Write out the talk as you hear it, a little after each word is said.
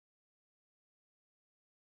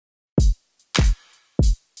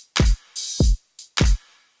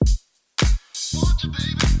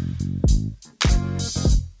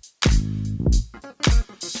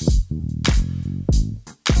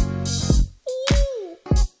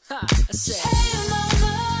said, hey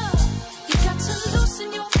mama, you got to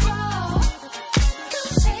loosen your bra. Come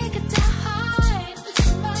take it down.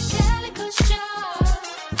 It's my calico's job.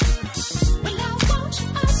 When I want you,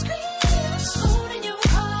 I scream, spoon in your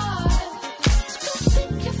heart. So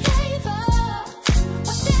come pick your flavor,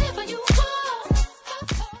 whatever you want.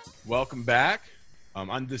 Welcome back.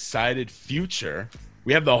 Undecided Future.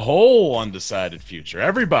 We have the whole Undecided Future.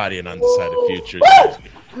 Everybody in Undecided Future.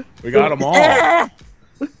 We got them all.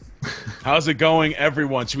 How's it going,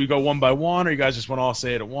 everyone? Should we go one by one, or you guys just want to all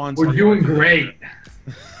say it at once? We're doing great.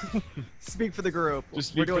 Speak for the group. Just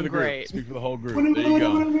speak We're doing for the group. great. Speak for the whole group. There you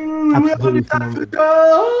go.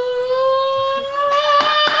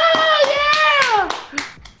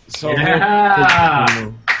 So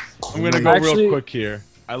Yeah. I'm gonna go Actually- real quick here.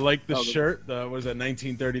 I like the shirt. The what is that?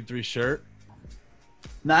 1933 shirt.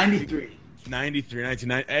 93. 93,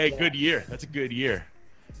 1990. Hey, good year. That's a good year.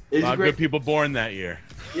 A It's lot of great. good people born that year.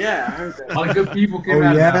 Yeah, I heard A that. lot of good people came Oh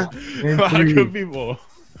out yeah, of that. A lot of good people.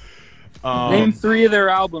 name 3 of their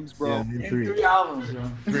albums, bro. In 3 albums,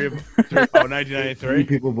 bro. Three of, Three 1993.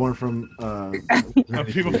 people born from.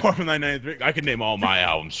 People born from 1993. I can name all my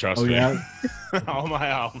albums. Trust Oh me. yeah. All my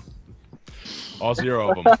albums. All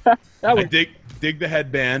 0 of them. That I was, dig the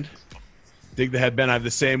headband. Dig the headband. I have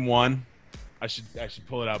the same one. I should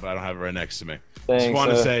pull it out, but I don't have it right next to me. Thanks. Just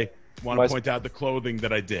want to my- point out the clothing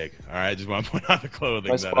that I dig. All right, just want to point out the clothing.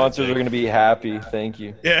 My that sponsors I are dig. going to be happy. Thank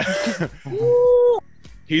you. Yeah.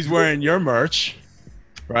 He's wearing your merch,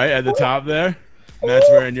 right at the top there. And that's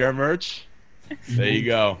wearing your merch. There you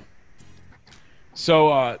go.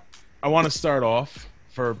 So I want to start off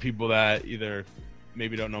for people that either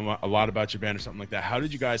maybe don't know a lot about your band or something like that. How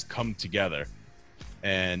did you guys come together?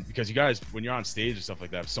 And because you guys, when you're on stage and stuff like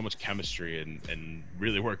that, have so much chemistry and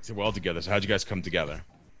really work well together. So how'd you guys come together?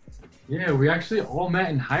 Yeah, we actually all met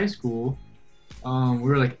in high school. We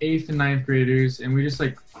were like 8th and 9th graders, and we just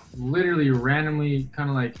like literally randomly kind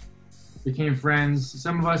of like became friends.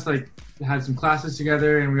 Some of us like had some classes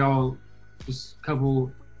together, and we all just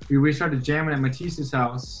we started jamming at Matisse's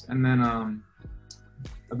house, and then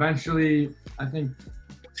eventually I think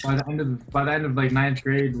by the end of like 9th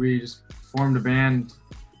grade we just formed a band,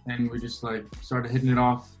 and we just like started hitting it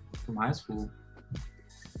off from high school.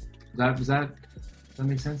 Does that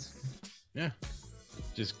make sense? Yeah.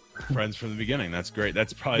 Just friends from the beginning. That's great.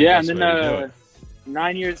 That's probably yeah, the and best then way to do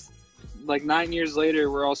it. 9 years later,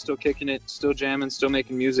 we're all still kicking it, still jamming, still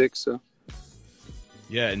making music. So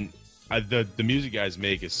Yeah, and the music you guys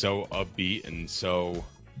make is so upbeat and so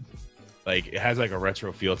like it has like a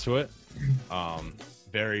retro feel to it.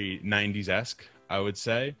 Very 90s-esque, I would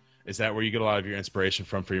say. Is that where you get a lot of your inspiration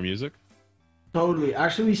from for your music? Totally.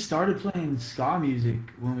 Actually, we started playing ska music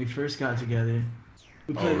when we first got together.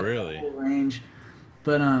 We played like, really? the whole range.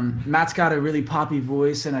 But Matt's got a really poppy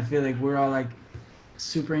voice, and I feel like we're all like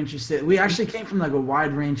super interested. We actually came from like a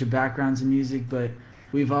wide range of backgrounds in music, but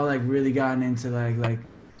we've all like really gotten into like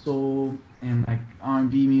soul and like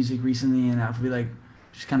R&B music recently, and I feel like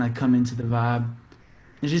just kind of come into the vibe.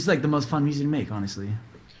 It's just like the most fun music to make, honestly.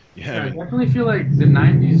 Yeah, Yeah, I I mean, definitely feel like the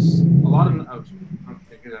 90s, a lot of, oh,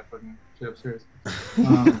 okay, get that fucking shit upstairs.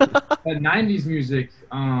 That 90s music,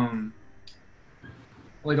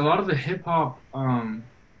 like a lot of the hip hop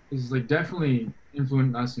is like definitely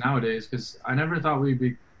influencing us nowadays, because I never thought we'd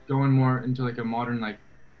be going more into like a modern like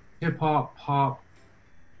hip hop, pop,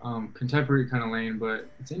 contemporary kind of lane, but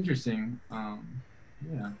it's interesting.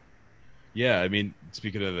 yeah, I mean,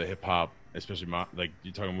 speaking of the hip hop, especially like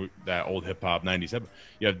you're talking about that old hip hop 90s hip,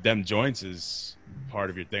 you have Dem Joints is part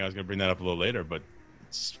of your thing. I was gonna bring that up a little later, but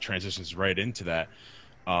it transitions right into that.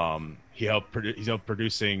 He's helped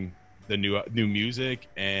producing the new music,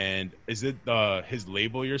 and is it his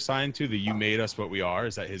label you're signed to, the You Made Us What We Are?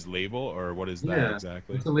 Is that his label, or what is that Yeah,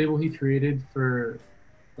 exactly? it's a label he created for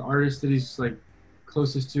the artist that he's like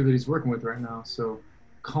closest to that he's working with right now. So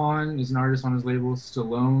Khan is an artist on his label,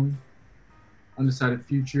 Stallone, Undecided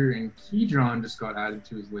Future, and Keydron just got added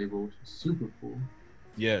to his label, which is super cool.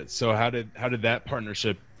 Yeah, so how did that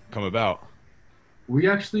partnership come about? We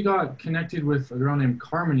actually got connected with a girl named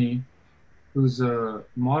Carmony, who's a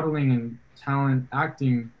modeling and talent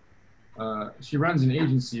acting. She runs an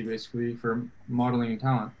agency basically for modeling and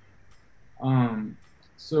talent.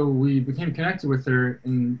 So we became connected with her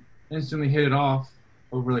and instantly hit it off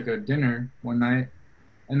over like a dinner one night.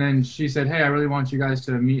 And then she said, "Hey, I really want you guys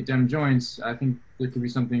to meet Dem Joints. I think there could be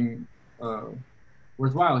something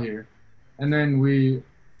worthwhile here." And then we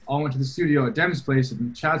all went to the studio at Dem's place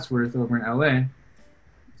in Chatsworth over in LA.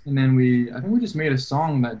 And then I think we just made a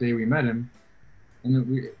song that day we met him. And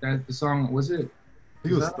the song, was it?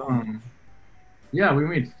 He was Thump. Yeah, we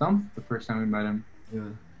made Thump the first time we met him. Yeah.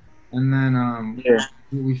 And then Yeah.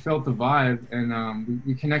 we felt the vibe, and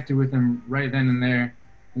we connected with him right then and there,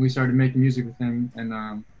 and we started making music with him,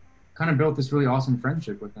 and kind of built this really awesome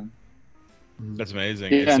friendship with him. That's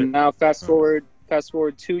amazing. Yeah, Is there- and now fast forward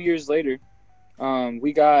 2 years later,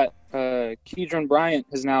 we got Keydron Bryant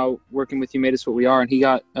is now working with You Made Us What We Are, and he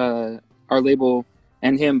got our label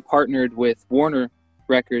and him partnered with Warner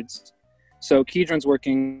Records. So Keydron's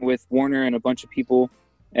working with Warner and a bunch of people,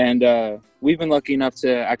 and we've been lucky enough to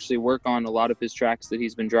actually work on a lot of his tracks that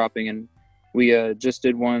he's been dropping, and we just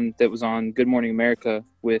did one that was on Good Morning America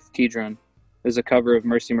with Keydron. There's a cover of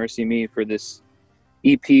Mercy Mercy Me for this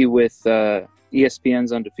EP with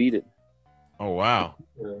ESPN's Undefeated. Oh wow,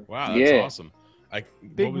 wow, that's Yeah. awesome.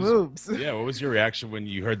 Big moves. Yeah, what was your reaction when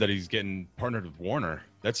you heard that he's getting partnered with Warner?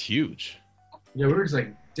 That's huge. Yeah, we were just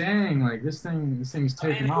like, dang, like this thing's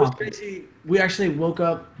taking And it was off. crazy. We actually woke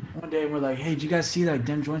up one day and we're like, hey, did you guys see that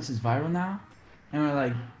Dem Joints is viral now? And we're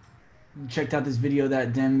like, checked out this video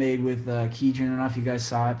that Dem made with Keydron. I don't know if you guys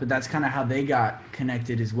saw it, but that's kind of how they got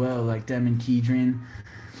connected as well, like Dem and Keydron.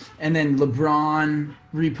 And then LeBron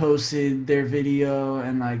reposted their video,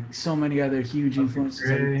 and like so many other huge influences.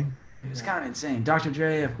 Dre. It's kind of insane. Dr.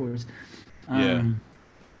 Dre, of course. Yeah.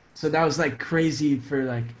 So that was like crazy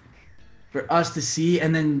for us to see,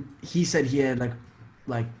 and then he said he had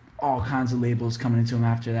like all kinds of labels coming into him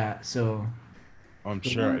after that. So I'm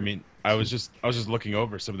sure. I mean, I was just looking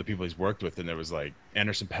over some of the people he's worked with, and there was like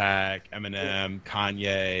Anderson .Paak, Eminem,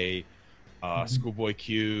 Kanye, Schoolboy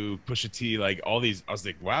Q, Pusha T, like all these. I was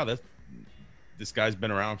like, wow, this guy's been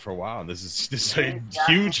around for a while. This is a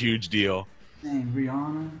huge deal. dang,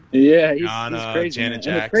 Rihanna. Yeah, he's Rihanna, crazy. Janet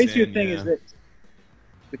man. And the crazier Jackson, thing yeah.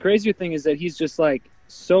 is that he's just like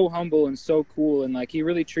so humble and so cool, and like he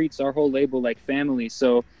really treats our whole label like family.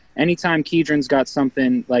 So anytime Keydron's got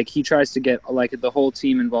something, like he tries to get like the whole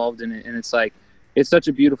team involved in it, and it's like it's such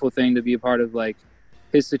a beautiful thing to be a part of like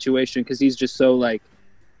his situation, because he's just so like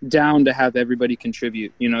down to have everybody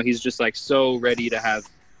contribute. You know, he's just like so ready to have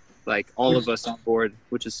like all of us on board,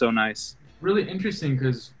 which is so nice. Really interesting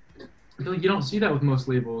because I feel like you don't see that with most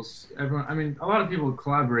labels. Everyone, I mean, a lot of people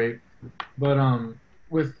collaborate, but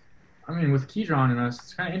with Keydron and us,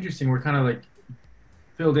 it's kind of interesting. We're kind of like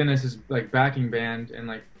filled in as his like backing band and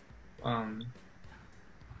like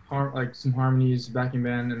like some harmonies, backing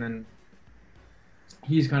band, and then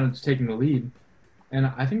he's kind of just taking the lead. And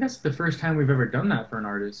I think that's the first time we've ever done that for an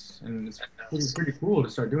artist, and it's pretty cool to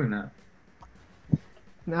start doing that.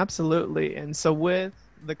 Absolutely. And so with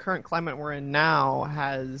the current climate we're in now,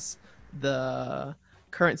 has the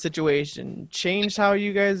current situation changed how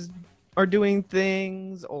you guys are doing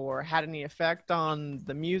things or had any effect on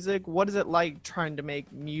the music? What is it like trying to make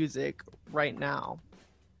music right now?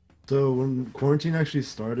 So when quarantine actually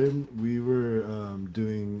started, we were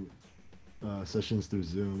doing sessions through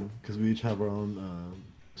Zoom because we each have our own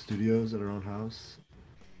studios at our own house.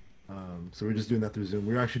 So we're just doing that through Zoom.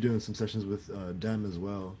 We were actually doing some sessions with Dem as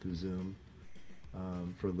well through Zoom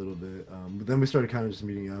for a little bit. But then we started kind of just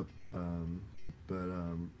meeting up. But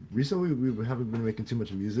recently we haven't been making too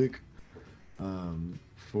much music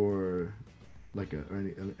for like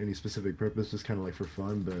any specific purpose, just kind of like for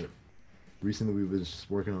fun. But recently we've been just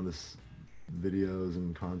working on this videos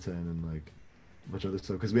and content and like a bunch of other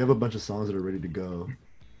stuff because we have a bunch of songs that are ready to go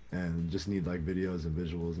and just need like videos and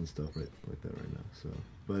visuals and stuff like that right now. So,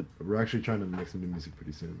 but we're actually trying to make some new music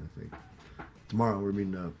pretty soon. I think tomorrow we're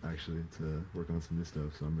meeting up actually to work on some new stuff.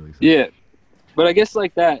 So I'm really excited. Yeah, but I guess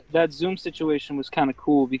like that Zoom situation was kind of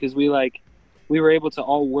cool because we were able to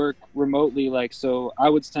all work remotely. Like, so I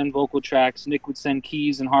would send vocal tracks, Nick would send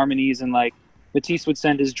keys and harmonies, and like Matisse would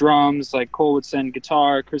send his drums, like Cole would send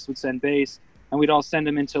guitar, Chris would send bass, and we'd all send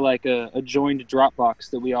them into like a joined Dropbox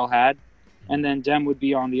that we all had. And then Dem would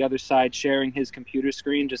be on the other side sharing his computer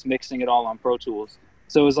screen, just mixing it all on Pro Tools.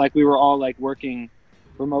 So it was like we were all like working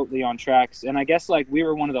remotely on tracks. And I guess like we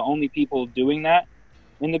were one of the only people doing that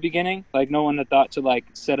in the beginning. Like no one had thought to like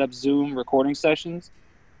set up Zoom recording sessions.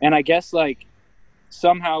 And I guess like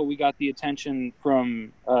somehow we got the attention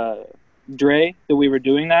from Dre that we were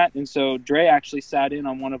doing that. And so Dre actually sat in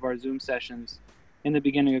on one of our Zoom sessions in the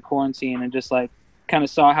beginning of quarantine and just like kind of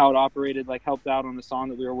saw how it operated, like helped out on the song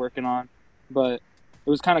that we were working on. But it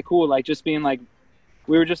was kind of cool, like just being like,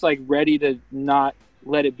 we were just like ready to not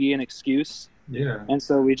let it be an excuse. Yeah. And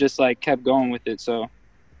so we just like kept going with it. So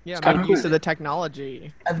Yeah, kinda making use cool. of the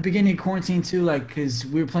technology. At the beginning of quarantine too, like, cause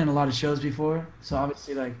we were playing a lot of shows before, so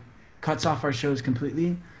obviously like cuts off our shows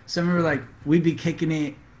completely. So I remember like we'd be kicking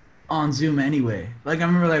it on Zoom anyway. Like I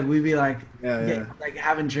remember like we'd be like, like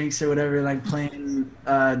having drinks or whatever, like playing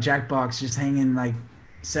Jackbox, just hanging like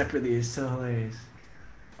separately. It's so hilarious.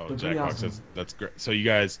 Oh, But pretty Jackbox, awesome. that's great. So you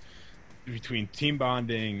guys, between team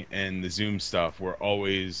bonding and the Zoom stuff, we're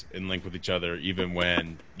always in link with each other, even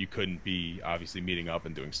when you couldn't be obviously meeting up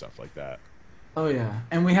and doing stuff like that. Oh yeah,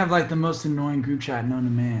 and we have like the most annoying group chat known to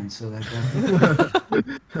man. So like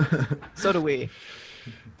that. So do we.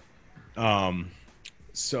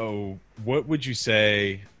 So what would you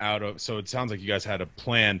say so it sounds like you guys had a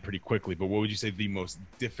plan pretty quickly, but what would you say the most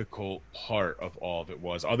difficult part of all of it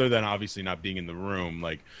was, other than obviously not being in the room?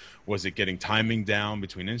 Like, was it getting timing down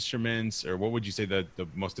between instruments, or what would you say that the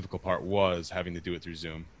most difficult part was, having to do it through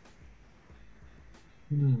Zoom?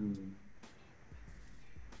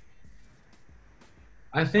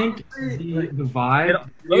 I think the vibe.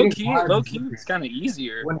 Low key, vibe it's kind of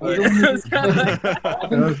easier. When but everyone it's kinda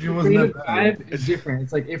like- It wasn't creative that bad. vibe is different.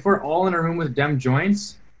 It's like if we're all in a room with Dem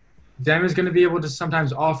joints, Dem is going to be able to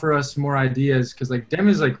sometimes offer us more ideas because like Dem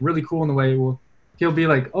is like really cool in the way he'll be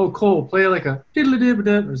like, oh Cole, play like a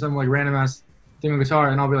diddly-dib-dib or some like random ass thing on guitar,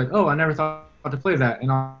 and I'll be like, oh, I never thought to play that,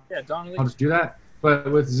 and I'll Donnelly. just do that.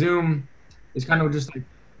 But with Zoom, it's kind of just like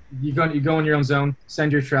you go in your own zone,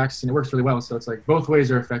 send your tracks, and it works really well. So it's like both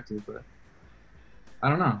ways are effective, but I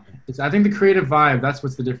don't know. I think the creative vibe, that's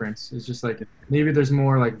what's the difference. It's just like maybe there's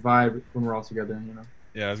more like vibe when we're all together, you know.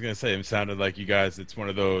 Yeah, I was gonna say, it sounded like you guys, it's one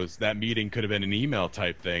of those, that meeting could have been an email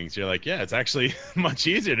type things. You're like, yeah, it's actually much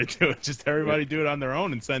easier to do it. Just everybody do it on their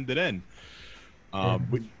own and send it in.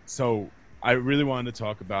 So I really wanted to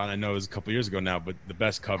talk about, I know it was a couple years ago now, but the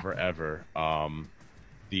best cover ever,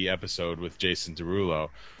 the episode with Jason Derulo.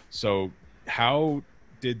 So how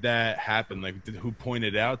did that happen? Like, who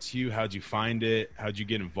pointed it out to you? How'd you find it? How'd you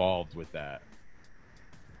get involved with that?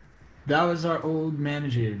 That was our old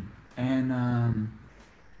manager, and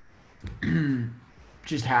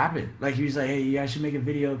just happened. Like he was like, "Hey, you guys should make a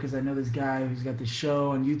video because I know this guy who's got this show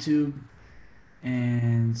on YouTube,"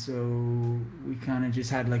 and so we kind of just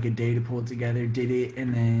had like a day to pull it together, did it,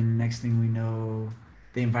 and then next thing we know,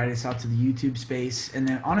 they invited us out to the YouTube space, and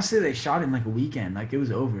then honestly, they shot in like a weekend. Like it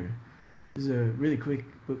was over. It was a really quick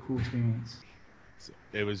but cool experience.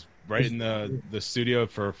 It was right in the studio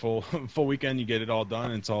for a full weekend. You get it all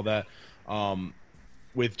done, and it's all that.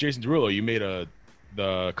 With Jason Derulo, you made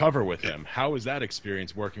the cover with him. How was that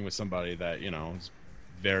experience working with somebody that, you know, is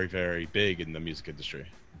very, very big in the music industry?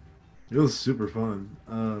 It was super fun.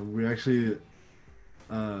 We actually,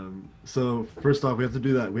 so first off, we had to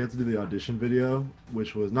do the audition video,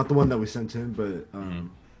 which was not the one that we sent him, but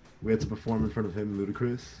we had to perform in front of him and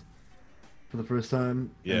Ludacris for the first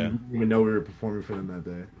time. Yeah. And we didn't even know we were performing for them that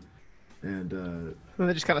day. And And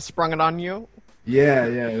they just kind of sprung it on you. yeah,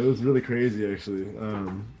 it was really crazy actually.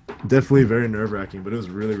 Definitely very nerve-wracking, but it was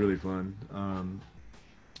really, really fun.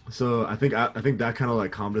 So I think that kind of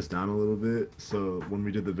like calmed us down a little bit. So when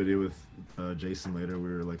we did the video with Jason later, we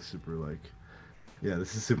were like super like, yeah,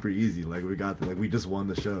 this is super easy. Like we got we just won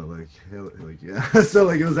the show. Like hell, like yeah. So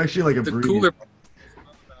like it was actually like a The breeze. cooler part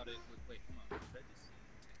about it was, wait, come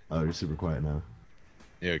on. Oh, you're super quiet now.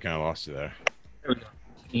 Yeah, we kind of lost you there. There we go.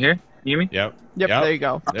 Can you hear? Can you hear me? Yep. Yep, there you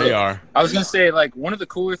go. There you are. I was gonna say, like, one of the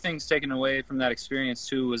cooler things taken away from that experience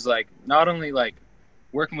too was like not only like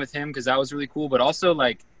working with him because that was really cool, but also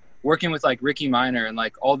like working with like Ricky Minor and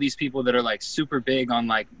like all these people that are like super big on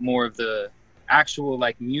like more of the actual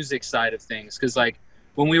like music side of things. Because like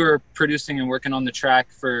when we were producing and working on the track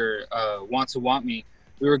for Want to Want Me,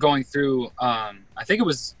 we were going through I think it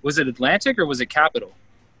was it Atlantic or was it Capitol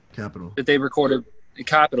Capital. that they recorded.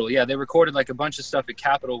 Capitol, yeah, they recorded like a bunch of stuff at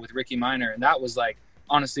Capitol with Ricky Minor, and that was like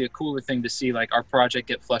honestly a cooler thing to see, like our project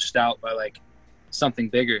get fleshed out by like something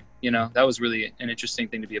bigger. You know, that was really an interesting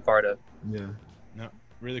thing to be a part of. Yeah. No,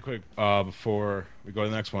 really quick, before we go to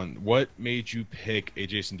the next one, what made you pick a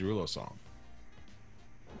Jason Derulo song?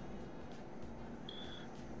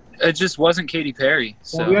 It just wasn't Katy Perry,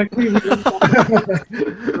 so Well, we actually were like,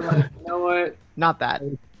 you know what, Not that.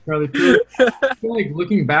 Charlie Puth. I feel like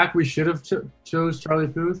looking back, we should have chose Charlie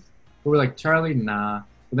Puth, but we're like, Charlie, nah.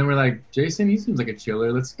 But then we're like, Jason, he seems like a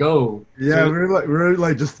chiller. Let's go. Yeah, So- we're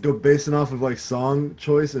like just go basing off of like song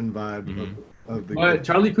choice and vibe of the But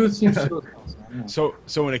Charlie Puth seems chill.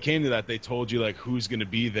 So when it came to that, they told you like who's going to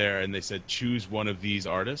be there, and they said choose one of these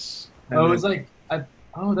artists. Oh, it was like, that's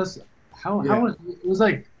how Yeah. was it was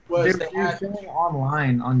like Was they they were had- showing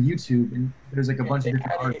online on YouTube, and there's like a bunch of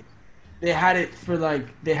different artists. They had it for like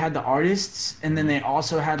they had the artists, and then they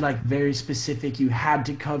also had like very specific. You had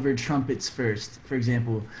to cover trumpets first, for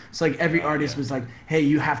example. So like every artist was like, "Hey,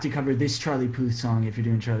 you have to cover this Charlie Puth song if you're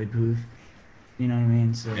doing Charlie Puth." You know what I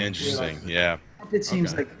mean? So Interesting. Yeah. it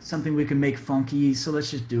seems Okay. like something we can make funky, so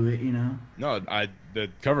let's just do it. You know? No, the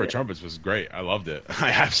cover of Trumpets was great. I loved it. I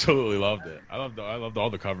absolutely loved it. I loved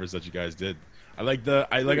all the covers that you guys did. I like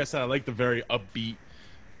I said, I like the very upbeat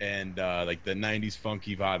and like the '90s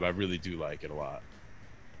funky vibe. I really do like it a lot.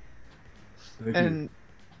 Thank you. And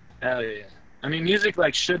Hell yeah. I mean, music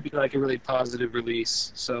like should be like a really positive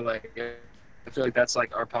release. So like, I feel like that's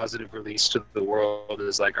like our positive release to the world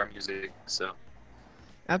is like our music. So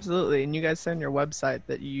absolutely. And you guys said on your website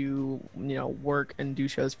that you work and do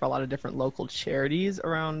shows for a lot of different local charities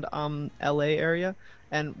around LA area.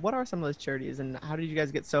 And what are some of those charities, and how did you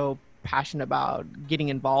guys get so passionate about getting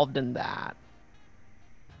involved in that?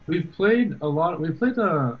 We've played a lot. We played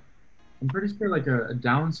I'm pretty sure like a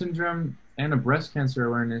Down syndrome and a breast cancer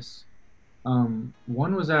awareness. One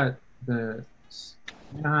was at the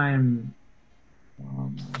Anaheim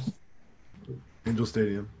Angel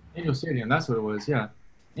Stadium. Angel Stadium. That's what it was. Yeah,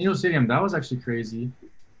 Angel Stadium. That was actually crazy.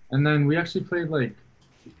 And then we actually played like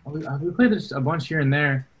we played just a bunch here and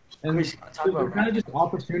there. And Chris, you wanna talk they're about kind of just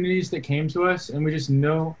opportunities that came to us, and we just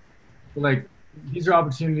know, like, these are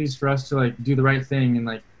opportunities for us to like do the right thing and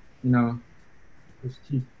like, just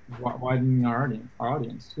keep widening our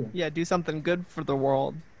audience too. Yeah, do something good for the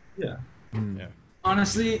world. Yeah. Yeah.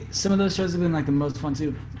 Honestly, some of those shows have been like the most fun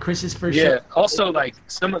too. Chris's first yeah. show Also like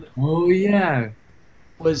some of the, Oh yeah.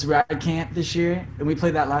 was Rad Camp this year, and we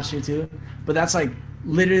played that last year too. But that's like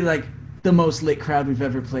literally like the most lit crowd we've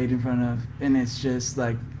ever played in front of, and it's just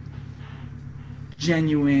like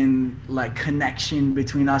genuine like connection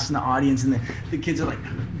between us and the audience, and the kids are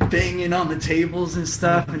like banging on the tables and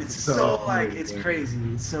stuff, and it's so like it's crazy.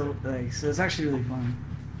 It's so like so it's actually really fun.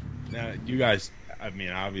 Now, you guys, I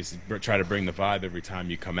mean, obviously try to bring the vibe every time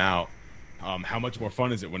you come out. How much more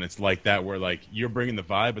fun is it when it's like that, where like you're bringing the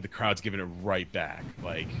vibe, but the crowd's giving it right back?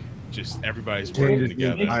 Like, just everybody's working Changes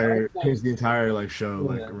together. change the entire like show,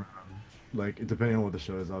 like Yeah. around, like depending on what the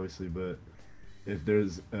show is, obviously. But if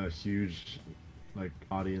there's a huge like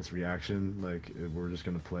audience reaction, like we're just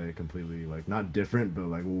gonna play completely like not different, but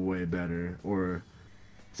like way better. Or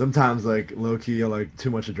sometimes like low key, I like too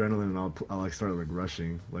much adrenaline, and I'll like start like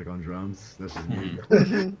rushing like on drums. That's just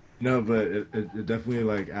me. No, but it definitely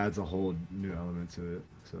like adds a whole new element to it.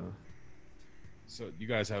 So you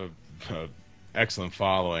guys have a excellent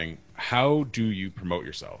following. How do you promote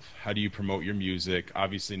yourself? How do you promote your music?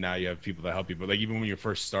 Obviously now you have people that help you, but like even when you're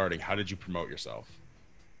first starting, how did you promote yourself?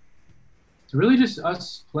 It's really just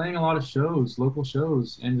us playing a lot of shows, local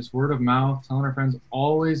shows, and just word of mouth, telling our friends.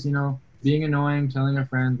 Always, being annoying, telling our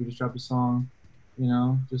friends we just dropped a song.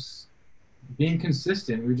 Just being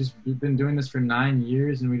consistent. We've been doing this for 9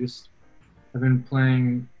 years, and we just have been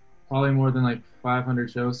playing probably more than like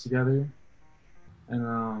 500 shows together.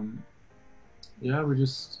 And yeah,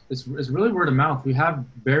 it's really word of mouth. We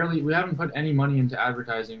haven't put any money into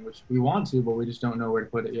advertising, which we want to, but we just don't know where to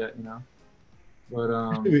put it yet. But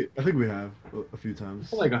I think we have a few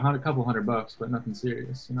times. like a couple $100, but nothing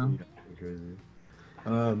serious. Yeah, crazy.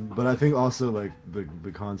 But I think also like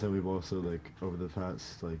the content we've also like over the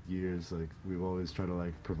past like years, like we've always tried to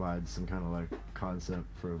like provide some kind of like concept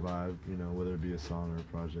for a vibe, whether it be a song or a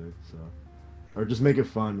project, so or just make it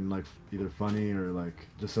fun and like either funny or like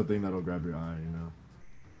just something that'll grab your eye.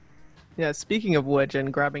 Yeah, speaking of which,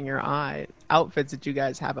 and grabbing your eye, outfits that you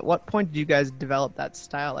guys have, at what point did you guys develop that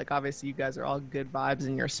style? Like, obviously, you guys are all good vibes,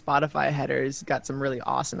 and your Spotify headers got some really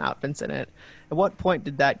awesome outfits in it. At what point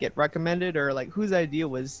did that get recommended, or, like, whose idea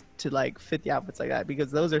was to, like, fit the outfits like that?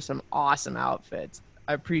 Because those are some awesome outfits.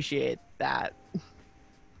 I appreciate that.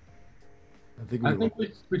 I think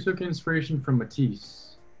we took inspiration from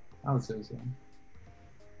Matisse. I would say so.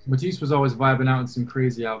 Matisse was always vibing out in some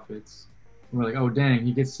crazy outfits. And we're like, oh dang,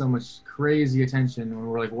 he gets so much crazy attention when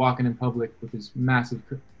we're like walking in public with his massive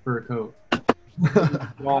fur coat. We're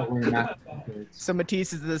all wearing massive outfits. So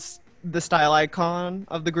Matisse is the style icon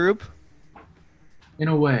of the group? In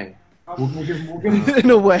a way. We'll give him In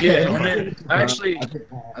a way. yeah, and then actually,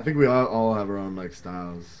 I think we all have our own like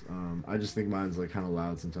styles. I just think mine's like kind of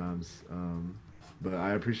loud sometimes, but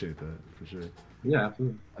I appreciate that for sure. yeah,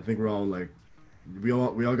 absolutely. I think we're all like we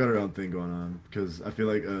all got our own thing going on, because I feel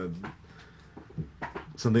like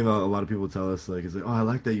something that a lot of people tell us like is like, oh, I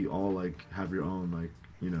like that you all like have your own like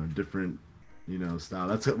different style.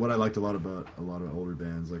 That's what I liked a lot about a lot of older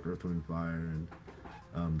bands like Earth, Wind & Fire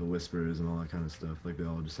and the Whispers and all that kind of stuff. Like they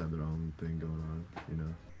all just have their own thing going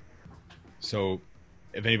on. So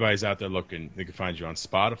if anybody's out there looking, they can find you on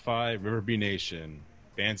Spotify, River Bee Nation,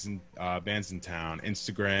 Bands in Town,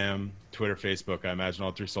 Instagram, Twitter, Facebook. I imagine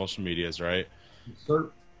all 3 social medias, right? So,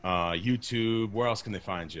 YouTube. Where else can they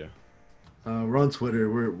find you? We're on Twitter.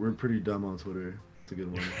 We're pretty dumb on Twitter. It's a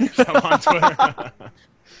good one. I'm on Twitter.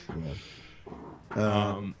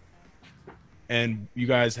 Yeah. And you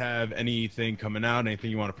guys have anything coming out? Anything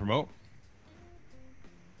you want to promote?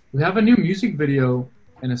 we have a new music video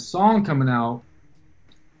and a song coming out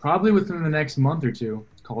probably within the next month or two.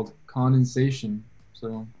 It's called Condensation.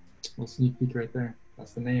 So, little sneak peek right there.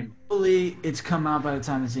 That's the name. Hopefully, it's come out by the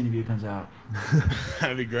time this interview comes out.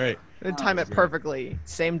 That'd be great. And time it perfectly.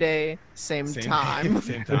 Same day, same time.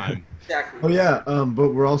 Same time. Oh yeah, but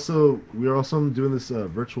we're also doing this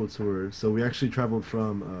virtual tour. So we actually traveled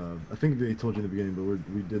from I think they told you in the beginning, but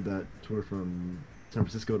we did that tour from San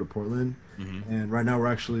Francisco to Portland, and right now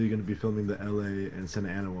we're actually going to be filming the LA and Santa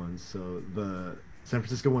Ana ones. So the San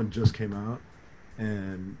Francisco one just came out,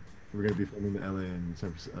 and we're going to be filming the LA and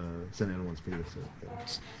Santa Ana ones pretty soon.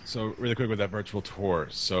 So really quick with that virtual tour.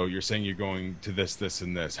 So you're saying you're going to this,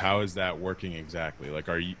 and this. How is that working exactly? Like,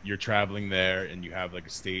 you're traveling there, and you have like a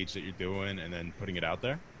stage that you're doing, and then putting it out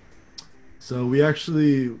there? So we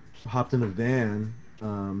actually hopped in a van,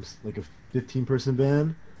 like a 15-person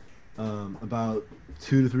van, about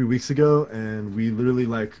 2 to 3 weeks ago, and we literally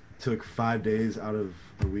like took 5 days out of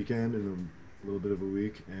a weekend and a little bit of a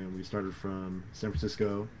week, and we started from San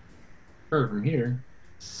Francisco. Or from here.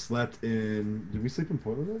 Slept in. Did we sleep in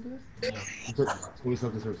Portland that day? Yeah. We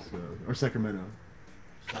slept in San Francisco or Sacramento.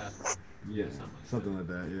 Yeah, something like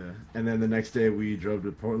that. Yeah. And then the next day we drove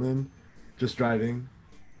to Portland, just driving.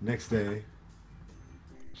 Next day,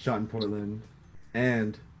 shot in Portland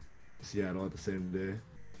and Seattle at the same day.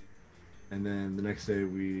 And then the next day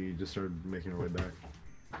we just started making our way back.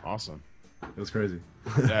 Awesome. It was crazy.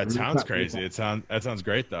 That sounds crazy. That sounds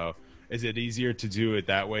great though. Is it easier to do it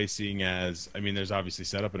that way, seeing as, I mean, there's obviously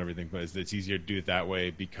setup and everything, but it's easier to do it that way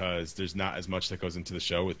because there's not as much that goes into the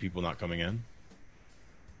show with people not coming in?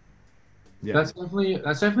 Yeah. That's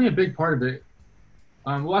definitely a big part of it.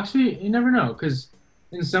 Well, actually, you never know, because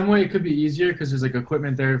in some way it could be easier because there's like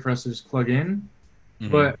equipment there for us to just plug in.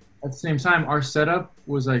 But at the same time, our setup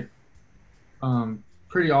was like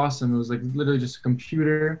pretty awesome. It was like literally just a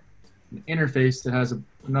computer, an interface that has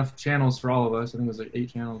enough channels for all of us. I think it was like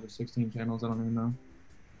 8 channels or 16 channels. I don't even know.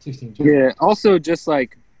 16 channels. Yeah. Also, just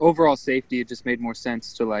like overall safety, it just made more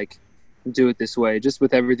sense to like do it this way. Just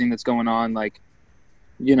with everything that's going on, like,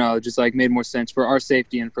 you know, just like made more sense for our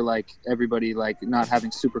safety and for like everybody like not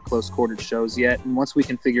having super close quartered shows yet. And once we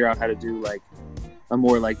can figure out how to do like a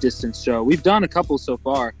more like distance show, we've done a couple so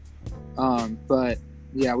far, but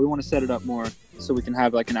yeah, we want to set it up more so we can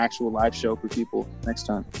have like an actual live show for people next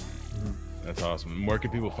time. That's awesome. And where can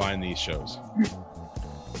people find these shows?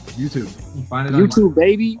 YouTube. You find it on YouTube,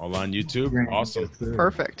 baby. All on YouTube? Right. Awesome.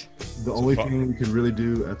 Perfect. The only thing we can really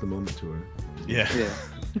do at the moment tour. Yeah. Yeah.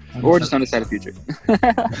 Or just Undecided Future.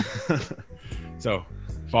 So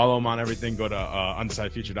follow them on everything. Go to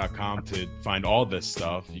undecidedfuture.com to find all this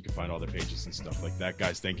stuff. You can find all their pages and stuff like that.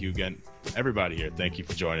 Guys, thank you again. Everybody here, thank you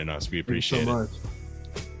for joining us. We appreciate Thank you so it. much.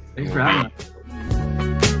 Thanks for having us.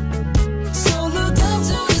 So look up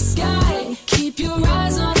to the sky, keep your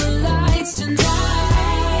eyes on the lights tonight.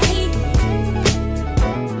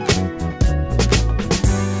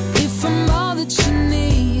 If I'm all that you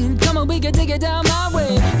need, come on, we can take it down my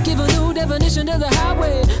way. Give a new definition to the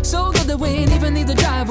highway, so good that we ain't even need to drive.